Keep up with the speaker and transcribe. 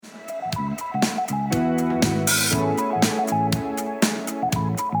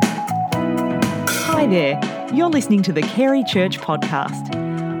there, you're listening to the Carey Church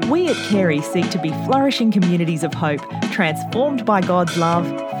podcast. We at Carey seek to be flourishing communities of hope, transformed by God's love,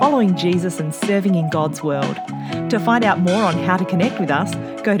 following Jesus and serving in God's world. To find out more on how to connect with us,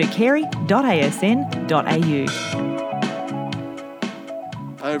 go to carey.asn.au.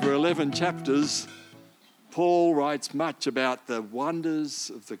 Over 11 chapters, Paul writes much about the wonders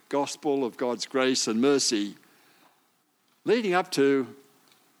of the gospel of God's grace and mercy, leading up to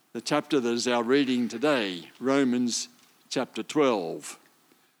the chapter that is our reading today, Romans chapter 12.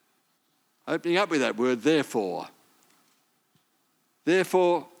 Opening up with that word, therefore.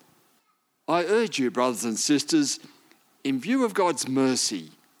 Therefore, I urge you, brothers and sisters, in view of God's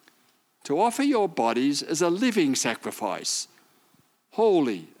mercy, to offer your bodies as a living sacrifice,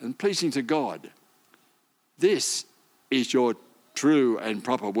 holy and pleasing to God. This is your true and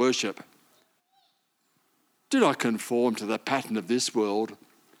proper worship. Do not conform to the pattern of this world,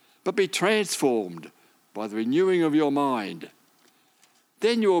 but be transformed by the renewing of your mind.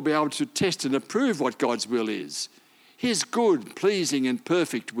 Then you will be able to test and approve what God's will is, his good, pleasing and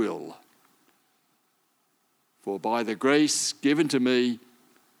perfect will. For by the grace given to me,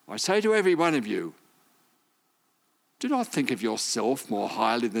 I say to every one of you, do not think of yourself more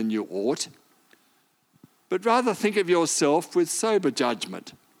highly than you ought, but rather think of yourself with sober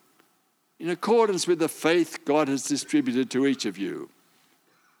judgment, in accordance with the faith God has distributed to each of you.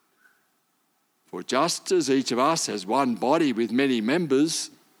 For just as each of us has one body with many members,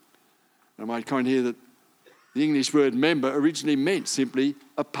 I might comment here that the English word member originally meant simply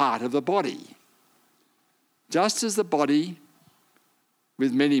a part of the body. Just as the body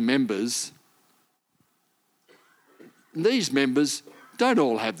with many members, these members don't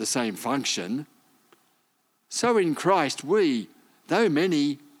all have the same function. So in Christ we, though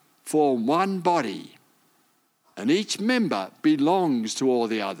many, form one body, and each member belongs to all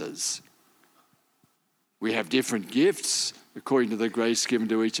the others. We have different gifts according to the grace given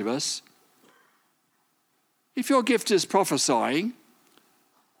to each of us. If your gift is prophesying,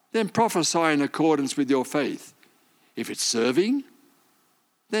 then prophesy in accordance with your faith. If it's serving,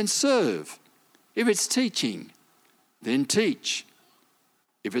 then serve. If it's teaching, then teach.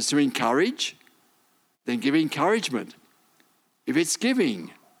 If it's to encourage, then give encouragement. If it's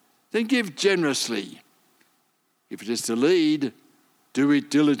giving, then give generously. If it is to lead, do it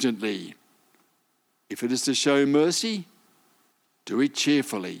diligently. If it is to show mercy, do it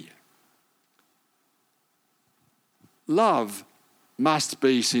cheerfully. Love must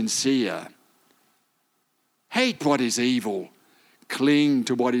be sincere. Hate what is evil. Cling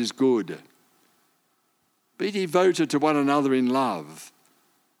to what is good. Be devoted to one another in love.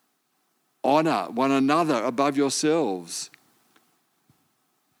 Honour one another above yourselves.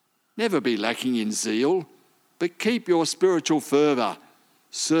 Never be lacking in zeal, but keep your spiritual fervour,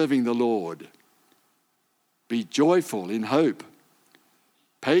 serving the Lord. Be joyful in hope,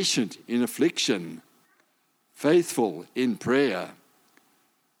 patient in affliction, faithful in prayer.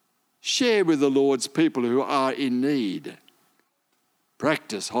 Share with the Lord's people who are in need.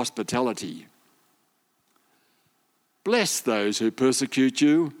 Practice hospitality. Bless those who persecute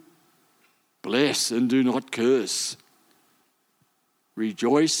you. Bless and do not curse.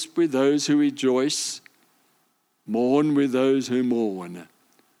 Rejoice with those who rejoice. Mourn with those who mourn.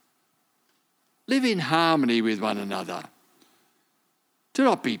 Live in harmony with one another. Do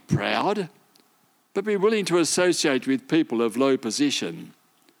not be proud, but be willing to associate with people of low position.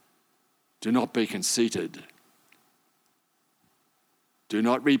 Do not be conceited. Do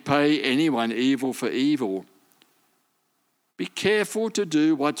not repay anyone evil for evil. Be careful to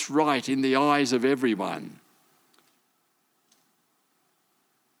do what's right in the eyes of everyone.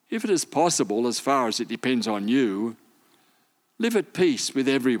 If it is possible, as far as it depends on you, live at peace with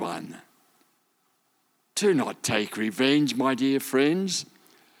everyone. Do not take revenge, my dear friends,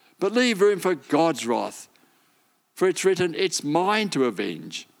 but leave room for God's wrath. For it's written, it's mine to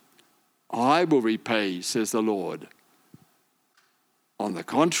avenge. I will repay, says the Lord. On the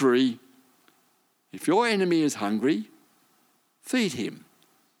contrary, if your enemy is hungry, feed him.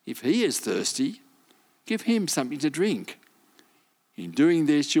 If he is thirsty, give him something to drink. In doing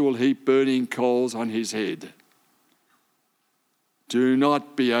this, you will heap burning coals on his head. Do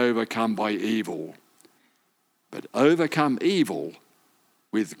not be overcome by evil, but overcome evil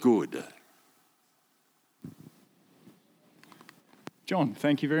with good. John,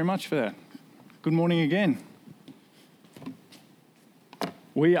 thank you very much for that. Good morning again.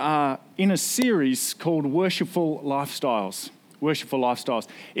 We are in a series called Worshipful Lifestyles. Worshipful Lifestyles.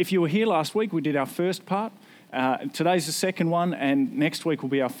 If you were here last week, we did our first part, Today's the second one, and next week will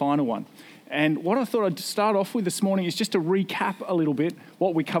be our final one. And what I thought I'd start off with this morning is just to recap a little bit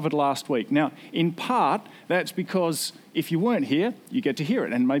what we covered last week. Now, in part, that's because if you weren't here, you get to hear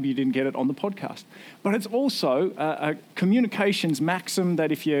it, and maybe you didn't get it on the podcast. But it's also a communications maxim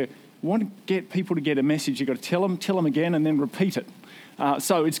that if you want to get people to get a message, you've got to tell them again, and then repeat it.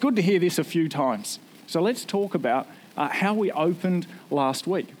 So it's good to hear this a few times. So let's talk about how we opened last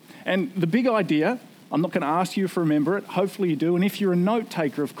week. And the big idea, I'm not going to ask you to remember it. Hopefully you do. And if you're a note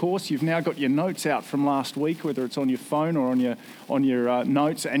taker, of course, you've now got your notes out from last week, whether it's on your phone or on your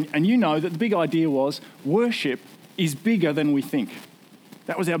notes. And you know that the big idea was worship is bigger than we think.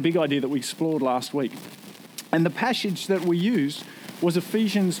 That was our big idea that we explored last week. And the passage that we used was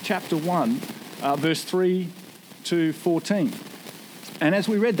Ephesians chapter 1, verse 3 to 14. And as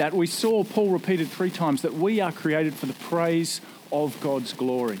we read that, we saw Paul repeated 3 times that we are created for the praise of God's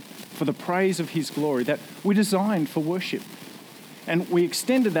glory, for the praise of his glory, that we're designed for worship. And we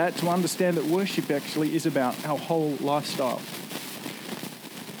extended that to understand that worship actually is about our whole lifestyle.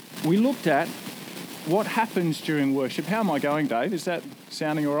 We looked at what happens during worship. How am I going, Dave? Is that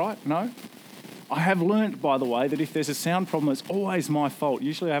sounding all right? No? I have learnt, by the way, that if there's a sound problem, it's always my fault.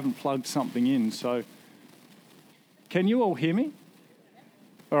 Usually I haven't plugged something in, so... Can you all hear me?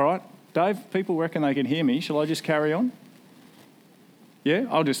 All right. Dave, people reckon they can hear me. Shall I just carry on? Yeah,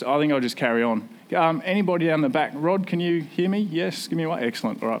 I think I'll just carry on. Anybody down the back? Rod, can you hear me? Yes, give me one.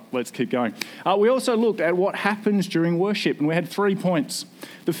 Excellent. All right, let's keep going. We also looked at what happens during worship, and we had 3 points.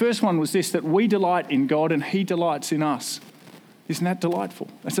 The first one was this, that we delight in God and he delights in us. Isn't that delightful?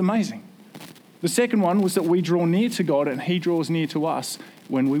 That's amazing. The second one was that we draw near to God and he draws near to us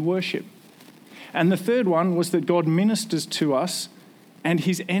when we worship. And the third one was that God ministers to us and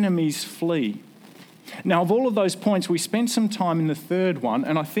his enemies flee. Now, of all of those points, we spent some time in the third one,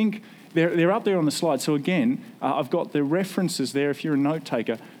 and I think they're up there on the slide. So again, I've got the references there. If you're a note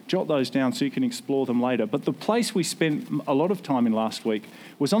taker, jot those down so you can explore them later. But the place we spent a lot of time in last week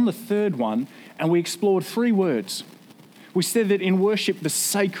was on the third one, and we explored 3 words. We said that in worship, the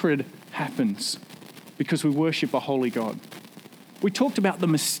sacred happens because we worship a holy God. We talked about the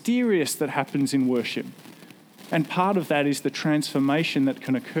mysterious that happens in worship. And part of that is the transformation that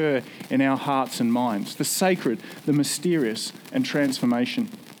can occur in our hearts and minds. The sacred, the mysterious, and transformation.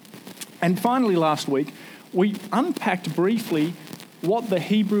 And finally, last week, we unpacked briefly what the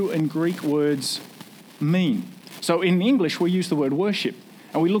Hebrew and Greek words mean. So in English, we use the word worship.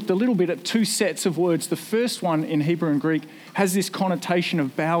 And we looked a little bit at 2 sets of words. The first one in Hebrew and Greek has this connotation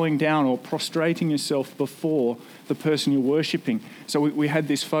of bowing down or prostrating yourself before the person you're worshipping. So we had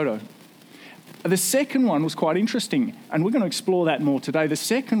this photo. The second one was quite interesting, and we're going to explore that more today. The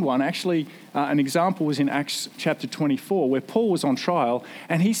second one, actually, an example was in Acts chapter 24, where Paul was on trial,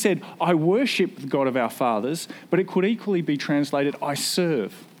 and he said, I worship the God of our fathers, but it could equally be translated, I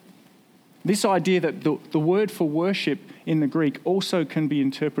serve. This idea that the word for worship in the Greek also can be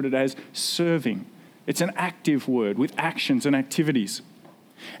interpreted as serving. It's an active word with actions and activities.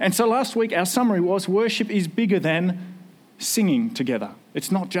 And so last week, our summary was worship is bigger than singing together.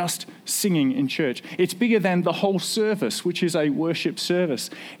 It's not just singing in church. It's bigger than the whole service, which is a worship service.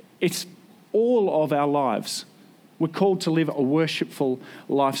 It's all of our lives. We're called to live a worshipful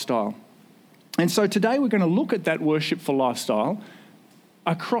lifestyle. And so today we're going to look at that worshipful lifestyle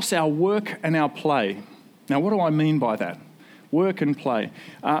across our work and our play. Now, what do I mean by that? Work and play.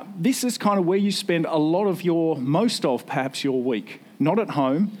 This is kind of where you spend a lot of most of perhaps your week. Not at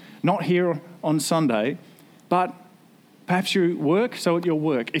home, not here on Sunday, but perhaps you work, so at your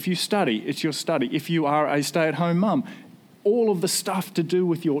work. If you study, it's your study. If you are a stay-at-home mum, all of the stuff to do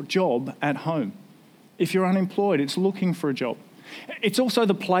with your job at home. If you're unemployed, it's looking for a job. It's also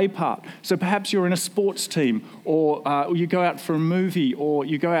the play part. So perhaps you're in a sports team, or you go out for a movie, or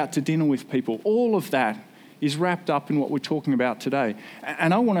you go out to dinner with people. All of that is wrapped up in what we're talking about today.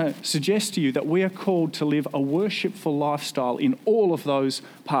 And I want to suggest to you that we are called to live a worshipful lifestyle in all of those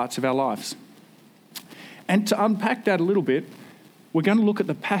parts of our lives. And to unpack that a little bit, we're going to look at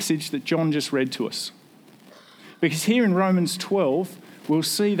the passage that John just read to us. Because here in Romans 12, we'll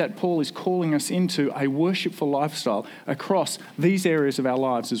see that Paul is calling us into a worshipful lifestyle across these areas of our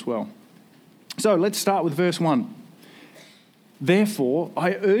lives as well. So let's start with verse 1. Therefore,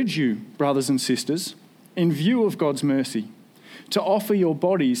 I urge you, brothers and sisters, in view of God's mercy, to offer your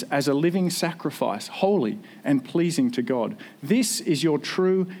bodies as a living sacrifice, holy and pleasing to God. This is your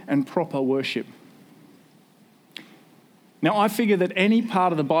true and proper worship. Now, I figure that any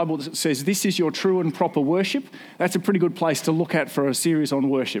part of the Bible that says this is your true and proper worship, that's a pretty good place to look at for a series on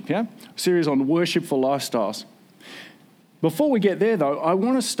worship, yeah? A series on worshipful lifestyles. Before we get there, though, I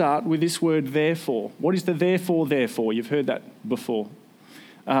want to start with this word therefore. What is the therefore? You've heard that before.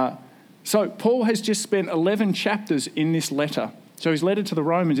 So Paul has just spent 11 chapters in this letter. So his letter to the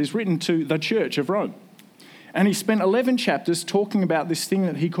Romans is written to the church of Rome. And he spent 11 chapters talking about this thing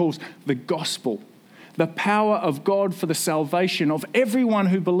that he calls the gospel, the power of God for the salvation of everyone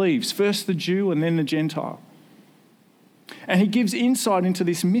who believes, first the Jew and then the Gentile. And he gives insight into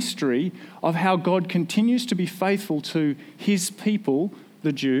this mystery of how God continues to be faithful to his people,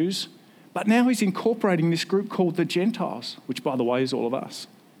 the Jews, but now he's incorporating this group called the Gentiles, which, by the way, is all of us.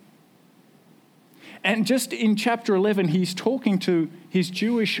 And just in chapter 11, he's talking to his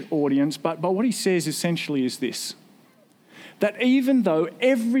Jewish audience, but what he says essentially is this, that even though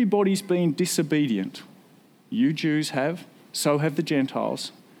everybody's been disobedient, you Jews have, so have the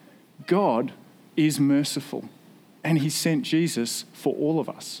Gentiles, God is merciful, and he sent Jesus for all of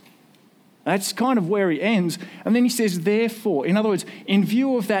us. That's kind of where he ends. And then he says, therefore, in other words, in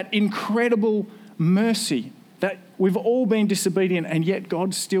view of that incredible mercy, that we've all been disobedient and yet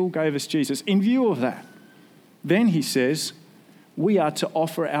God still gave us Jesus. In view of that, then he says, we are to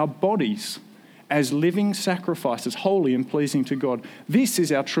offer our bodies as living sacrifices, holy and pleasing to God. This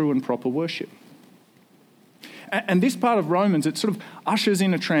is our true and proper worship. And this part of Romans, it sort of ushers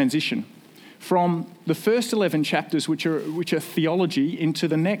in a transition from the first 11 chapters, which are theology, into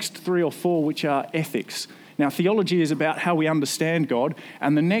the next 3 or 4, which are ethics. Now, theology is about how we understand God,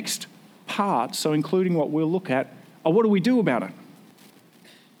 and the next part, so including what we'll look at, are what do we do about it?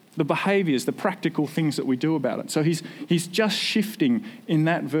 The behaviours, the practical things that we do about it. So he's just shifting in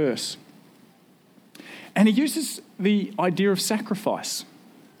that verse. And he uses the idea of sacrifice.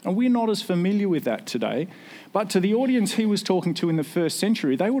 And we're not as familiar with that today, but to the audience he was talking to in the first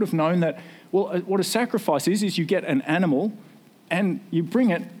century, they would have known that, well, what a sacrifice is you get an animal and you bring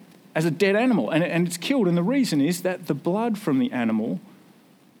it as a dead animal and it's killed. And the reason is that the blood from the animal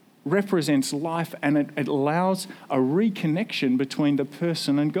represents life and it allows a reconnection between the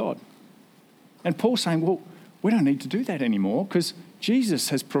person and God. And Paul's saying, well, we don't need to do that anymore because Jesus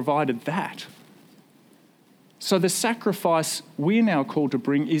has provided that. So the sacrifice we're now called to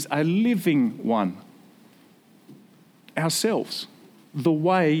bring is a living one. Ourselves, the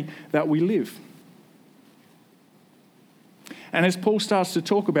way that we live. And as Paul starts to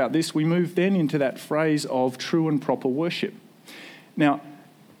talk about this, we move then into that phrase of true and proper worship. Now,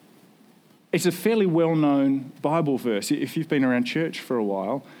 it's a fairly well-known Bible verse if you've been around church for a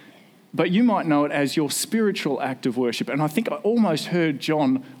while, but you might know it as your spiritual act of worship. And I think I almost heard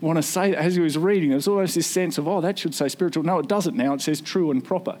John want to say that as he was reading. There was almost this sense of, that should say spiritual. No, it doesn't now. It says true and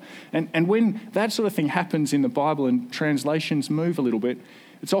proper. And when that sort of thing happens in the Bible and translations move a little bit,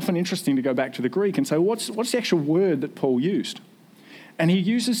 it's often interesting to go back to the Greek and say, what's the actual word that Paul used? And he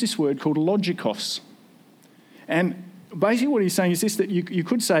uses this word called logikos. And basically what he's saying is this, that you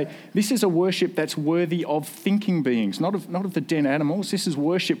could say this is a worship that's worthy of thinking beings, not of the dead animals. This is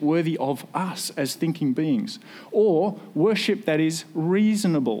worship worthy of us as thinking beings. Or worship that is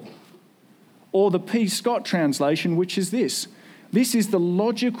reasonable. Or the P. Scott translation, which is this. This is the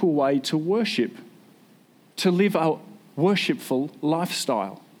logical way to worship, to live a worshipful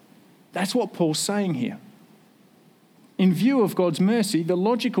lifestyle. That's what Paul's saying here. In view of God's mercy, the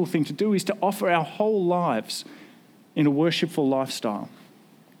logical thing to do is to offer our whole lives in a worshipful lifestyle.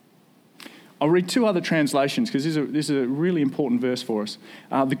 I'll read 2 other translations because this is a really important verse for us.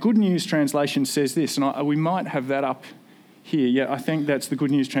 The Good News translation says this, and we might have that up here. Yeah, I think that's the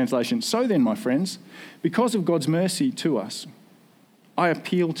Good News translation. So then, my friends, because of God's mercy to us, I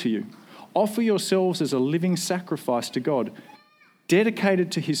appeal to you. Offer yourselves as a living sacrifice to God, dedicated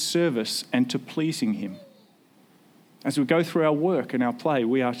to his service and to pleasing him. As we go through our work and our play,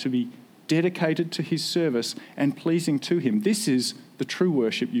 we are to be dedicated to his service and pleasing to him. This is the true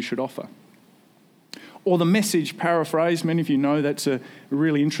worship you should offer. Or the Message paraphrase, many of you know that's a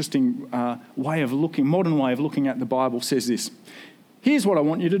really interesting modern way of looking at the Bible, says this. Here's what I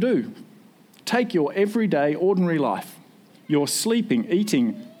want you to do. Take your everyday, ordinary life, your sleeping,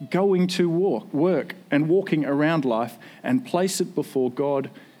 eating, going to work and walking around life, and place it before God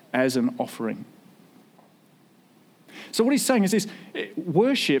as an offering. So what he's saying is this,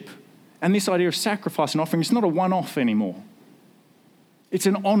 worship and this idea of sacrifice and offering is not a one-off anymore. It's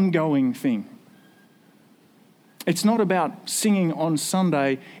an ongoing thing. It's not about singing on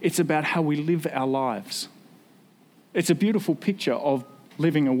Sunday, it's about how we live our lives. It's a beautiful picture of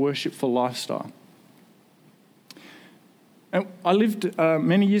living a worshipful lifestyle. And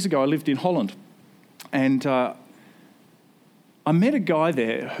many years ago, I lived in Holland. And I met a guy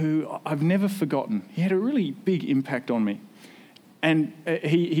there who I've never forgotten. He had a really big impact on me. And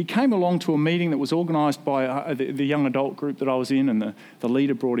he came along to a meeting that was organised by the young adult group that I was in, and the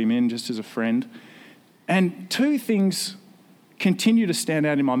leader brought him in just as a friend. And two things continue to stand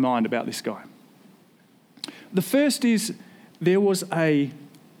out in my mind about this guy. The first is there was a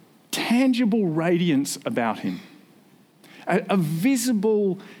tangible radiance about him, a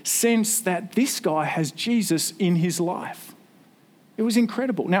visible sense that this guy has Jesus in his life. It was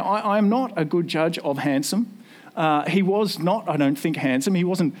incredible. Now, I am not a good judge of handsome. He was not, I don't think, handsome. He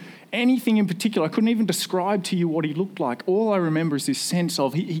wasn't anything in particular. I couldn't even describe to you what he looked like. All I remember is this sense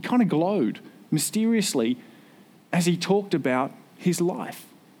of he kind of glowed mysteriously as he talked about his life.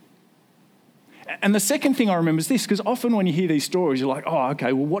 And the second thing I remember is this, because often when you hear these stories, you're like, oh,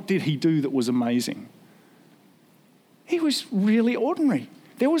 okay, well, what did he do that was amazing? He was really ordinary.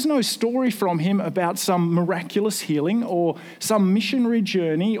 There was no story from him about some miraculous healing or some missionary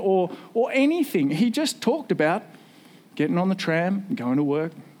journey or anything. He just talked about getting on the tram, going to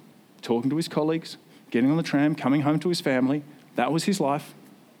work, talking to his colleagues, getting on the tram, coming home to his family. That was his life.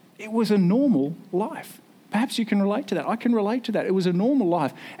 It was a normal life. Perhaps you can relate to that. I can relate to that. It was a normal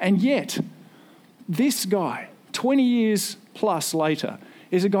life. And yet, this guy, 20 years plus later,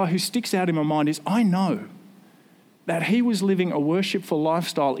 is a guy who sticks out in my mind is I know that he was living a worshipful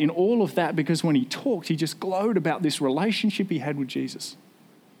lifestyle in all of that because when he talked, he just glowed about this relationship he had with Jesus.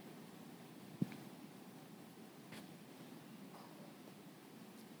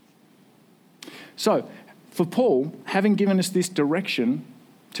 So, for Paul, having given us this direction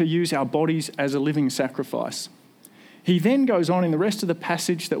to use our bodies as a living sacrifice, he then goes on in the rest of the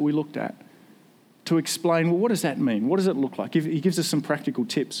passage that we looked at to explain, well, what does that mean? What does it look like? He gives us some practical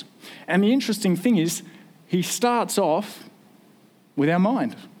tips. And the interesting thing is, he starts off with our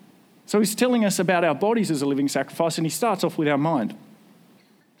mind. So he's telling us about our bodies as a living sacrifice, and he starts off with our mind.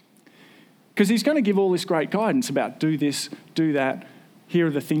 Because he's going to give all this great guidance about do this, do that. Here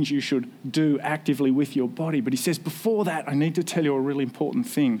are the things you should do actively with your body. But he says, before that, I need to tell you a really important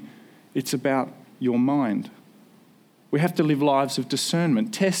thing. It's about your mind. We have to live lives of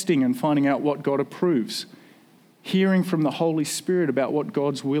discernment, testing and finding out what God approves, hearing from the Holy Spirit about what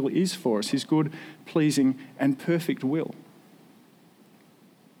God's will is for us, his good, pleasing, and perfect will.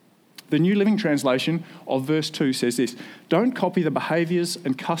 The New Living Translation of verse 2 says this: don't copy the behaviours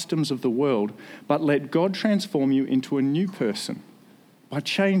and customs of the world, but let God transform you into a new person by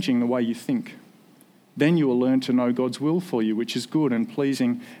changing the way you think. Then you will learn to know God's will for you, which is good and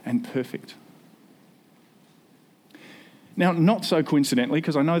pleasing and perfect. Now, not so coincidentally,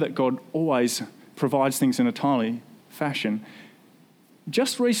 because I know that God always provides things in a timely fashion,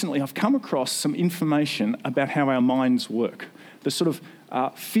 just recently I've come across some information about how our minds work, the sort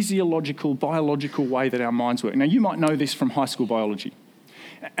of physiological, biological way that our minds work. Now, you might know this from high school biology.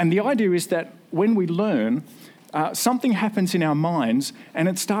 And the idea is that when we learn, something happens in our minds and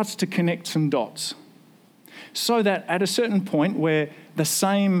it starts to connect some dots. So that at a certain point where the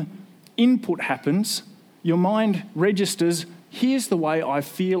same input happens, your mind registers, here's the way I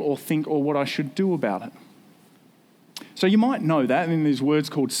feel or think or what I should do about it. So you might know that, and then there's words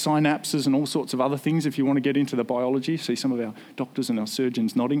called synapses and all sorts of other things if you want to get into the biology. See some of our doctors and our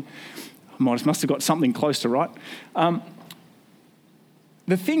surgeons nodding. Must have got something close to right.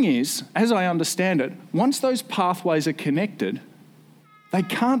 The thing is, as I understand it, once those pathways are connected, they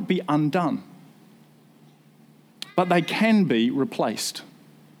can't be undone, but they can be replaced.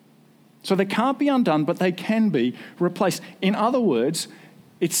 So they can't be undone, but they can be replaced. In other words,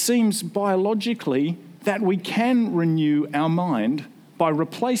 it seems biologically that we can renew our mind by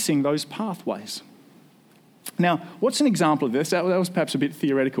replacing those pathways. Now, what's an example of this? That was perhaps a bit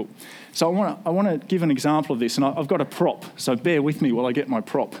theoretical. So I want to give an example of this, and I've got a prop, so bear with me while I get my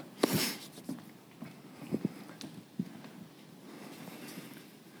prop.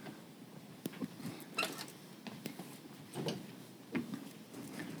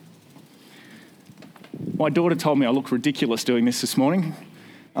 My daughter told me I look ridiculous doing this morning,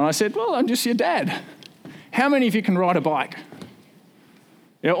 and I said, well, I'm just your dad. How many of you can ride a bike?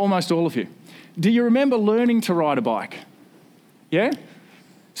 Yeah, almost all of you. Do you remember learning to ride a bike? Yeah?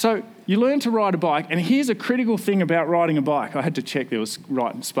 So you learn to ride a bike, and here's a critical thing about riding a bike. I had to check there was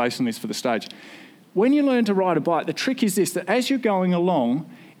right space on this for the stage. When you learn to ride a bike, the trick is this, that as you're going along,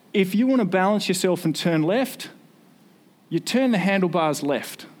 if you want to balance yourself and turn left, you turn the handlebars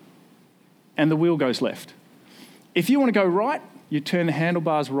left, and the wheel goes left. If you want to go right, you turn the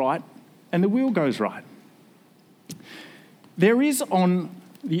handlebars right, and the wheel goes right. There is on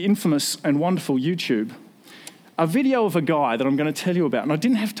the infamous and wonderful YouTube a video of a guy that I'm going to tell you about, and I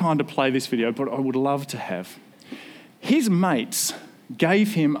didn't have time to play this video, but I would love to have. His mates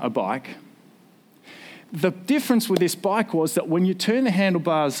gave him a bike, the difference with this bike was that when you turn the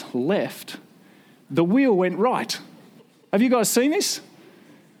handlebars left, the wheel went right. Have you guys seen this?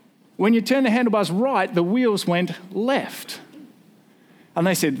 When you turn the handlebars right, the wheels went left. And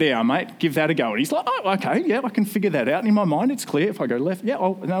they said, there, mate, give that a go. And he's like, oh, okay, yeah, I can figure that out. And in my mind, it's clear. If I go left, yeah,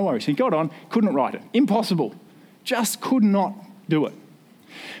 oh, no worries. He got on, couldn't ride it. Impossible. Just could not do it.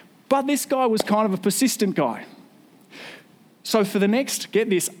 But this guy was kind of a persistent guy. So for the next, get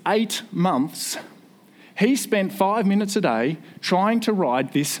this, 8 months, he spent 5 minutes a day trying to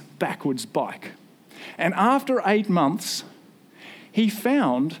ride this backwards bike. And after 8 months, he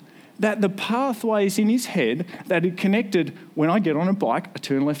found that the pathways in his head that had connected, when I get on a bike, I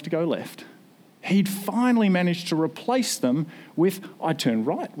turn left to go left. He'd finally managed to replace them with, I turn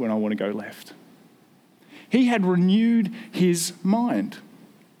right when I want to go left. He had renewed his mind.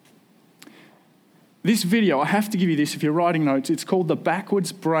 This video, I have to give you this if you're writing notes, it's called the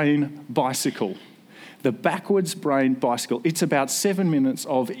Backwards Brain Bicycle. The Backwards Brain Bicycle. It's about 7 minutes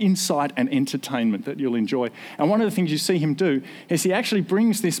of insight and entertainment that you'll enjoy. And one of the things you see him do is he actually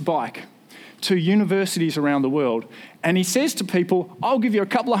brings this bike to universities around the world, and he says to people, I'll give you a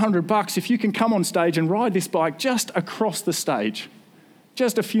couple of $100 if you can come on stage and ride this bike just across the stage,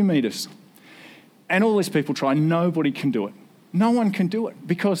 just a few meters. And all these people try. Nobody can do it. No one can do it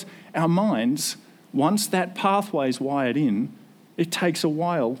because our minds, once that pathway is wired in, it takes a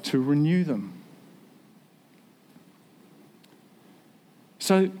while to renew them.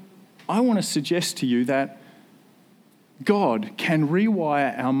 So I want to suggest to you that God can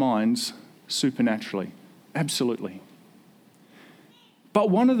rewire our minds supernaturally. Absolutely. But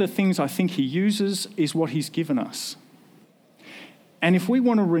one of the things I think he uses is what he's given us. And if we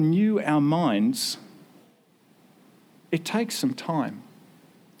want to renew our minds, it takes some time.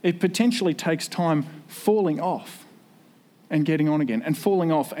 It potentially takes time falling off and getting on again, and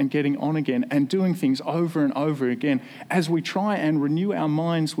falling off and getting on again, and doing things over and over again as we try and renew our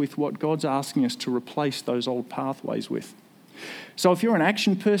minds with what God's asking us to replace those old pathways with. So if you're an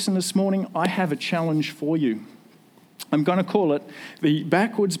action person this morning, I have a challenge for you. I'm going to call it the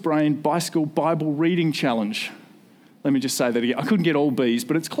Backwards Brain Bicycle Bible Reading Challenge. Let me just say that again. I couldn't get all B's,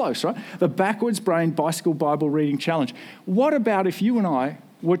 but it's close, right? The Backwards Brain Bicycle Bible Reading Challenge. What about if you and I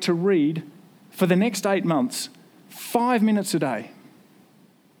were to read for the next 8 months 5 minutes a day,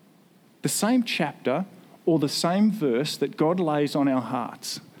 the same chapter or the same verse that God lays on our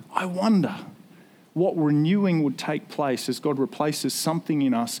hearts? I wonder what renewing would take place as God replaces something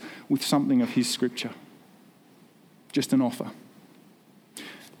in us with something of his scripture. Just an offer.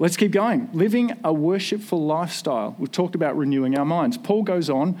 Let's keep going. Living a worshipful lifestyle. We've talked about renewing our minds. Paul goes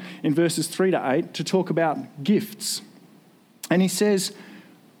on in verses 3 to 8 to talk about gifts. And he says,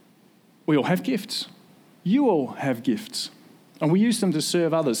 we all have gifts. You all have gifts, and we use them to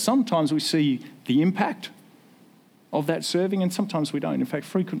serve others. Sometimes we see the impact of that serving, and sometimes we don't. In fact,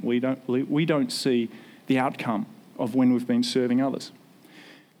 frequently we don't see the outcome of when we've been serving others.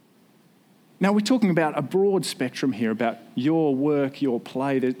 Now, we're talking about a broad spectrum here, about your work, your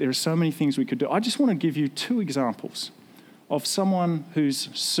play. There are so many things we could do. I just want to give you 2 examples of someone who's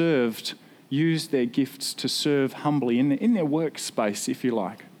used their gifts to serve humbly in their workspace, if you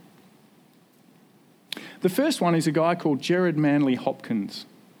like. The first one is a guy called Gerard Manley Hopkins.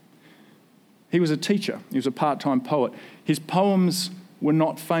 He was a teacher. He was a part-time poet. His poems were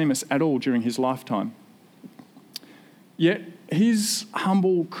not famous at all during his lifetime. Yet his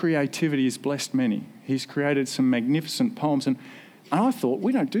humble creativity has blessed many. He's created some magnificent poems. And I thought,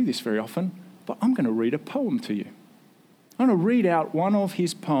 we don't do this very often, but I'm going to read a poem to you. I'm going to read out one of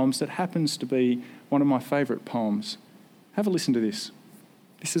his poems that happens to be one of my favourite poems. Have a listen to this.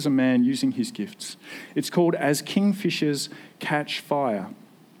 This is a man using his gifts. It's called As Kingfishers Catch Fire.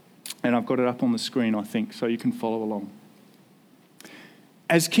 And I've got it up on the screen, I think, so you can follow along.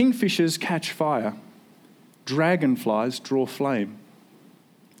 As kingfishers catch fire, dragonflies draw flame.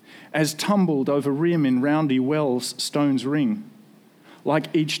 As tumbled over rim in roundy wells stones ring,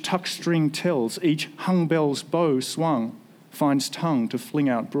 like each tuck string tells, each hung bell's bow swung, finds tongue to fling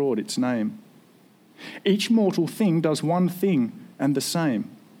out broad its name. Each mortal thing does one thing and the same,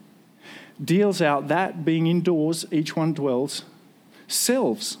 deals out that being indoors each one dwells,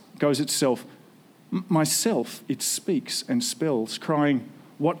 selves goes itself, myself it speaks and spells, crying,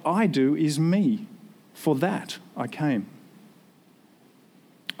 what I do is me, for that I came.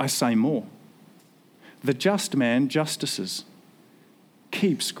 I say more. The just man justices,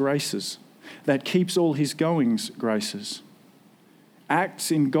 keeps graces, that keeps all his goings graces, acts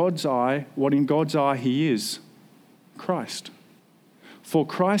in God's eye what in God's eye he is, Christ. For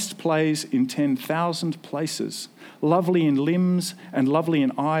Christ plays in 10,000 places, lovely in limbs and lovely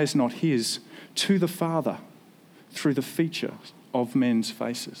in eyes not his, to the Father through the features of men's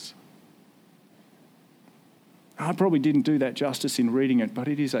faces. I probably didn't do that justice in reading it, but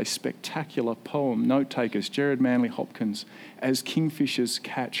it is a spectacular poem. Note takers, Gerard Manley Hopkins, As Kingfishers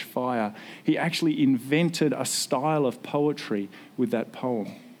Catch Fire. He actually invented a style of poetry with that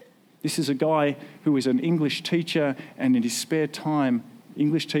poem. This is a guy who is an English teacher, and in his spare time,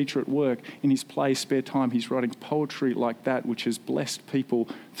 English teacher at work, in his play spare time, he's writing poetry like that, which has blessed people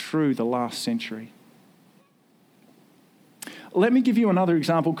through the last century. Let me give you another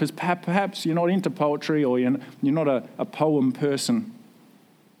example, because perhaps you're not into poetry or you're not a poem person.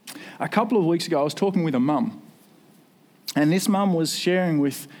 A couple of weeks ago, I was talking with a mum, and this mum was sharing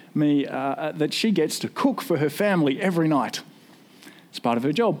with me that she gets to cook for her family every night. It's part of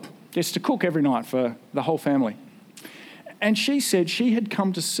her job, gets to cook every night for the whole family. And she said she had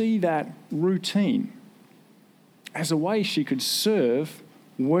come to see that routine as a way she could serve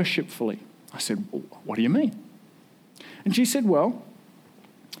worshipfully. I said, well, what do you mean? And she said, well,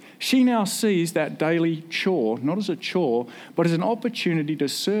 she now sees that daily chore, not as a chore, but as an opportunity to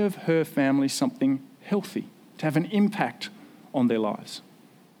serve her family something healthy, to have an impact on their lives.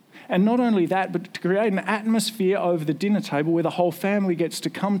 And not only that, but to create an atmosphere over the dinner table where the whole family gets to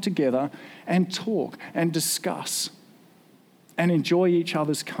come together and talk and discuss and enjoy each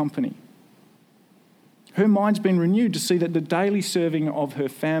other's company. Her mind's been renewed to see that the daily serving of her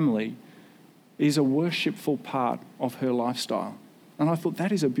family is a worshipful part of her lifestyle. And I thought,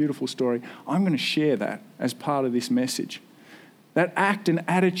 that is a beautiful story. I'm going to share that as part of this message. That act and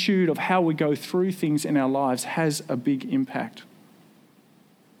attitude of how we go through things in our lives has a big impact.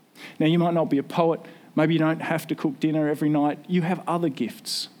 Now, you might not be a poet. Maybe you don't have to cook dinner every night. You have other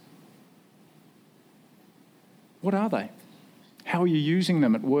gifts. What are they? How are you using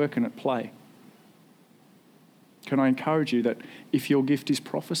them at work and at play? Can I encourage you that if your gift is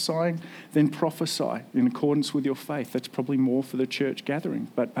prophesying, then prophesy in accordance with your faith. That's probably more for the church gathering,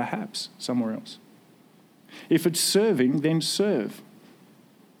 but perhaps somewhere else. If it's serving, then serve.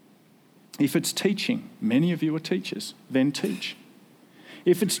 If it's teaching, many of you are teachers, then teach.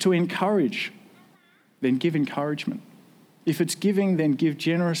 If it's to encourage, then give encouragement. If it's giving, then give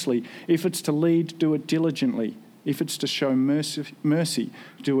generously. If it's to lead, do it diligently. If it's to show mercy,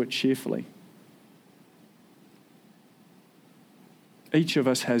 do it cheerfully. Each of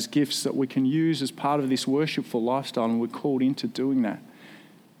us has gifts that we can use as part of this worshipful lifestyle, and we're called into doing that.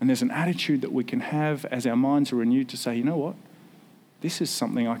 And there's an attitude that we can have as our minds are renewed to say, you know what? This is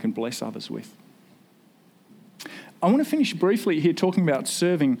something I can bless others with. I want to finish briefly here talking about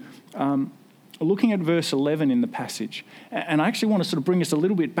serving, looking at verse 11 in the passage. And I actually want to sort of bring us a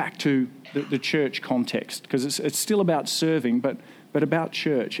little bit back to the church context, because it's still about serving, but about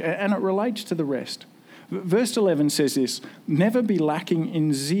church. And it relates to the rest. Verse 11 says this, never be lacking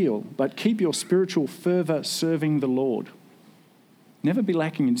in zeal, but keep your spiritual fervour serving the Lord. Never be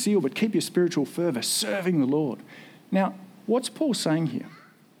lacking in zeal, but keep your spiritual fervour serving the Lord. Now, what's Paul saying here?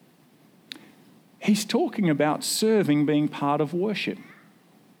 He's talking about serving being part of worship.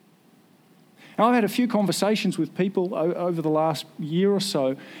 Now, I've had a few conversations with people over the last year or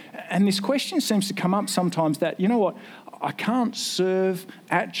so, and this question seems to come up sometimes that, you know what, I can't serve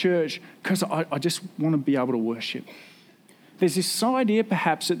at church because I just want to be able to worship. There's this idea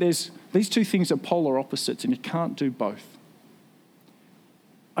perhaps that these two things are polar opposites and you can't do both.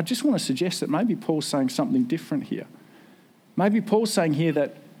 I just want to suggest that maybe Paul's saying something different here. Maybe Paul's saying here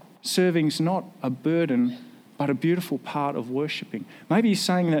that serving's not a burden, but a beautiful part of worshipping. Maybe he's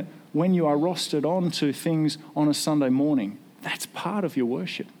saying that when you are rostered on to things on a Sunday morning, that's part of your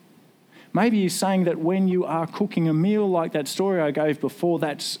worship. Maybe he's saying that when you are cooking a meal like that story I gave before,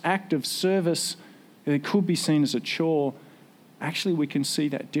 that act of service, it could be seen as a chore. Actually, we can see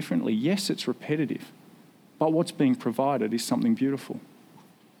that differently. Yes, it's repetitive, but what's being provided is something beautiful.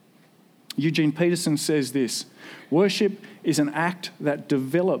 Eugene Peterson says this, worship is an act that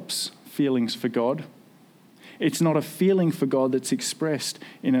develops feelings for God. It's not a feeling for God that's expressed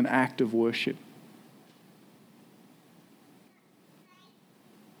in an act of worship.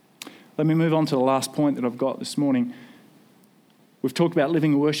 Let me move on to the last point that I've got this morning. We've talked about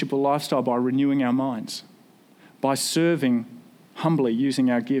living a worshipful lifestyle by renewing our minds, by serving humbly,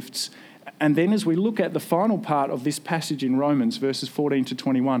 using our gifts. And then as we look at the final part of this passage in Romans, verses 14 to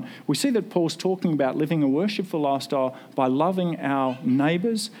 21, we see that Paul's talking about living a worshipful lifestyle by loving our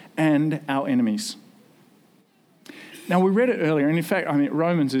neighbours and our enemies. Now, we read it earlier, and in fact,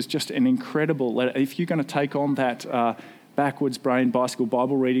 Romans is just an incredible letter. If you're going to take on that backwards brain bicycle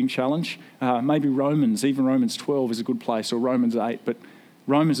Bible reading challenge, maybe Romans, even Romans 12 is a good place, or Romans 8, but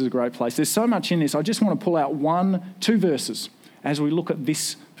Romans is a great place. There's so much in this. I just want to pull out 2 verses, as we look at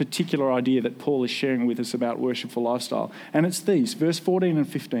this particular idea that Paul is sharing with us about worshipful lifestyle. And it's these, verse 14 and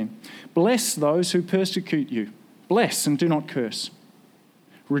 15. Bless those who persecute you. Bless and do not curse.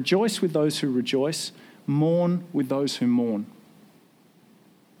 Rejoice with those who rejoice. Mourn with those who mourn.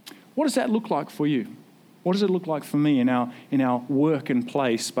 What does that look like for you? What does it look like for me in our work and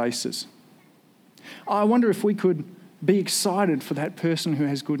play spaces? I wonder if we could be excited for that person who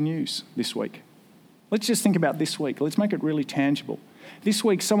has good news this week. Let's just think about this week. Let's make it really tangible. This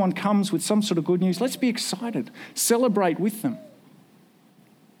week, someone comes with some sort of good news. Let's be excited. Celebrate with them.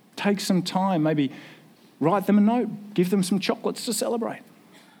 Take some time, maybe write them a note, give them some chocolates to celebrate.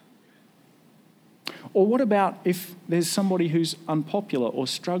 Or what about if there's somebody who's unpopular or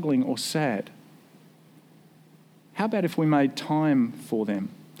struggling or sad? How about if we made time for them?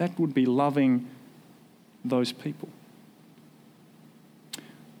 That would be loving those people.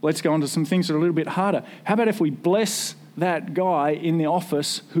 Let's go on to some things that are a little bit harder. How about if we bless that guy in the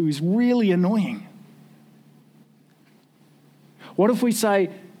office who's really annoying? What if we say,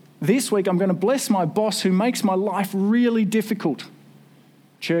 this week I'm going to bless my boss who makes my life really difficult?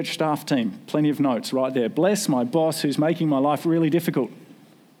 Church staff team, plenty of notes right there. Bless my boss who's making my life really difficult.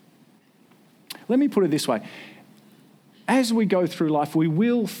 Let me put it this way. As we go through life, we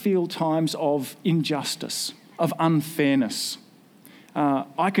will feel times of injustice, of unfairness.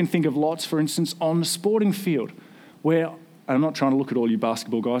 I can think of lots, for instance, on the sporting field, where, and I'm not trying to look at all you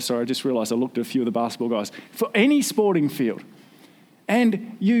basketball guys, sorry, I just realised I looked at a few of the basketball guys, for any sporting field,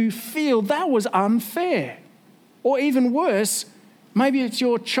 and you feel that was unfair. Or even worse, maybe it's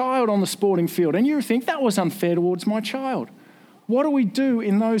your child on the sporting field, and you think that was unfair towards my child. What do we do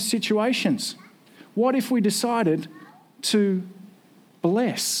in those situations? What if we decided to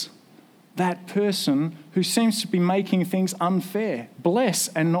bless that person who seems to be making things unfair? Bless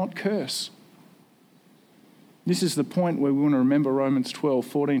and not curse. This is the point where we want to remember Romans 12,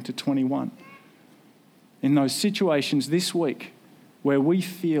 14 to 21. In those situations this week where we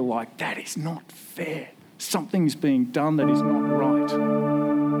feel like that is not fair, something's being done that is not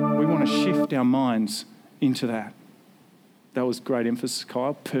right, we want to shift our minds into that. That was great emphasis,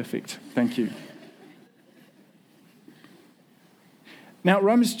 Kyle. Perfect. Thank you. Now,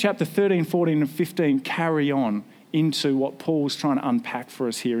 Romans chapter 13, 14 and 15 carry on into what Paul's trying to unpack for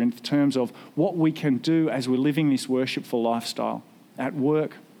us here in terms of what we can do as we're living this worshipful lifestyle at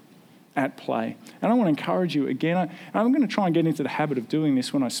work, at play. And I want to encourage you again, and I'm going to try and get into the habit of doing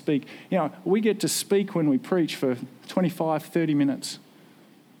this when I speak. You know, we get to speak when we preach for 25, 30 minutes.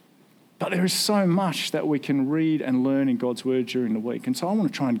 But there is so much that we can read and learn in God's word during the week. And so I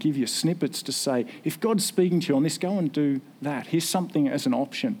want to try and give you snippets to say, if God's speaking to you on this, go and do that. Here's something as an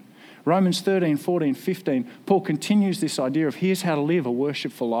option. Romans 13, 14, 15, Paul continues this idea of here's how to live a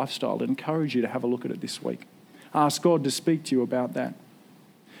worshipful lifestyle. I'd encourage you to have a look at it this week. Ask God to speak to you about that.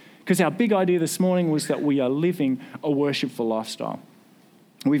 Because our big idea this morning was that we are living a worshipful lifestyle.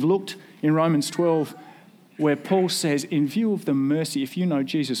 We've looked in Romans 12 where Paul says, in view of the mercy, if you know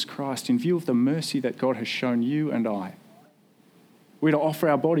Jesus Christ, in view of the mercy that God has shown you and I, we're to offer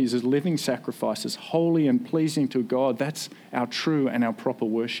our bodies as living sacrifices, holy and pleasing to God. That's our true and our proper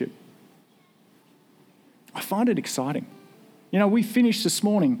worship. I find it exciting. You know, we finished this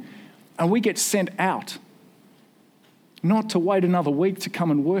morning and we get sent out. Not to wait another week to come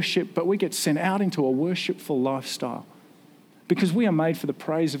and worship, but we get sent out into a worshipful lifestyle because we are made for the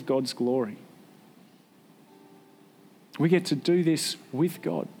praise of God's glory. We get to do this with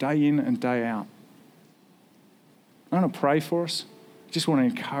God day in and day out. I want to pray for us. I just want to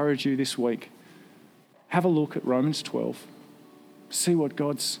encourage you this week. Have a look at Romans 12. See what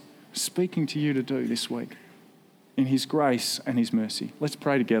God's speaking to you to do this week in his grace and his mercy. Let's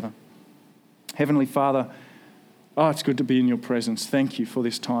pray together. Heavenly Father, it's good to be in your presence. Thank you for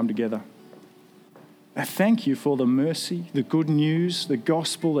this time together. I thank you for the mercy, the good news, the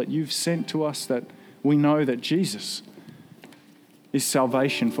gospel that you've sent to us, that we know that Jesus is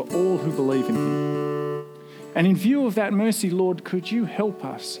salvation for all who believe in him. And in view of that mercy, Lord, could you help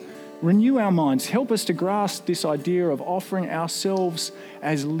us, renew our minds, help us to grasp this idea of offering ourselves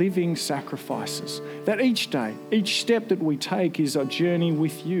as living sacrifices, that each day, each step that we take is a journey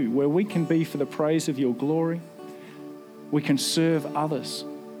with you, where we can be for the praise of your glory, we can serve others,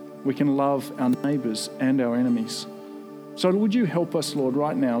 we can love our neighbours and our enemies. So would you help us, Lord,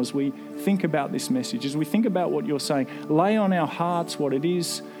 right now as we think about this message, as we think about what you're saying, lay on our hearts what it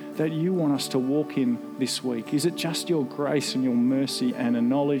is that you want us to walk in this week. Is it just your grace and your mercy and a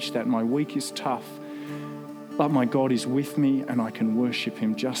knowledge that my week is tough, but my God is with me and I can worship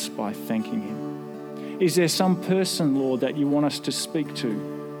him just by thanking him? Is there some person, Lord, that you want us to speak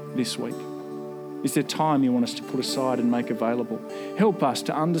to this week? Is there time you want us to put aside and make available? Help us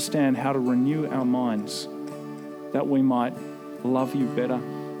to understand how to renew our minds, that we might love you better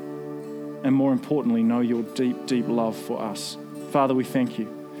and, more importantly, know your deep, deep love for us. Father, we thank you.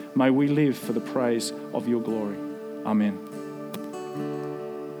 May we live for the praise of your glory. Amen.